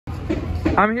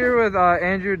I'm here with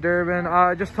Andrew Durbin.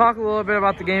 Just talk a little bit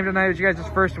about the game tonight. It was you guys'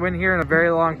 first win here in a very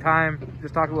long time.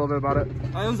 Just talk a little bit about it.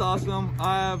 It was awesome.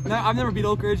 I've never beat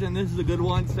Oakridge, and this is a good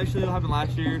one, especially what happened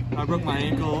last year. I broke my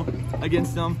ankle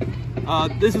against them.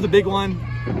 This is a big one.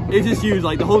 It's just huge.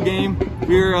 Like the whole game,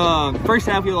 we were first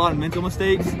half we had a lot of mental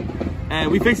mistakes,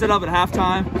 and we fixed it up at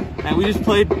halftime. And we just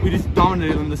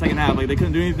dominated them in the second half. Like they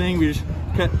couldn't do anything. We just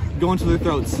kept going to their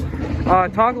throats.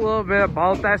 Talk a little bit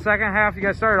about that second half. You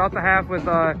guys started out the half with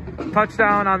a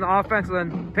touchdown on the offense and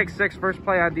then pick six first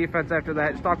play on defense after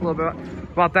that. Just talk a little bit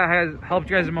about that has helped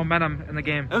you guys' momentum in the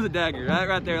game. That was a dagger. That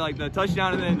right there, like the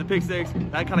touchdown and then the pick six,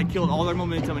 that kind of killed all their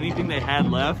momentum. Anything they had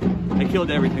left, they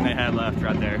killed everything they had left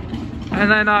right there. And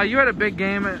then you had a big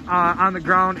game on the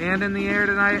ground and in the air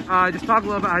tonight. Just talk a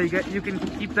little bit how you can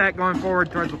keep that going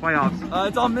forward towards the playoffs.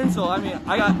 It's all mental. I mean,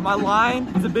 I got my line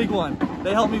is a big one.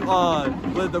 They help me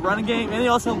with the running game, and they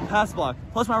also help pass block.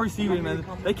 Plus my receivers, man,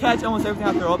 they catch almost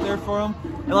everything I throw up there for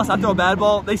them. Unless I throw a bad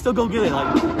ball, they still go get it.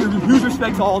 Like huge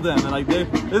respect to all of them, and like they're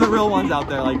the real ones out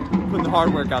there, like putting the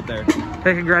hard work out there.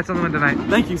 Hey, congrats on the win tonight.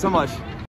 Thank you so much.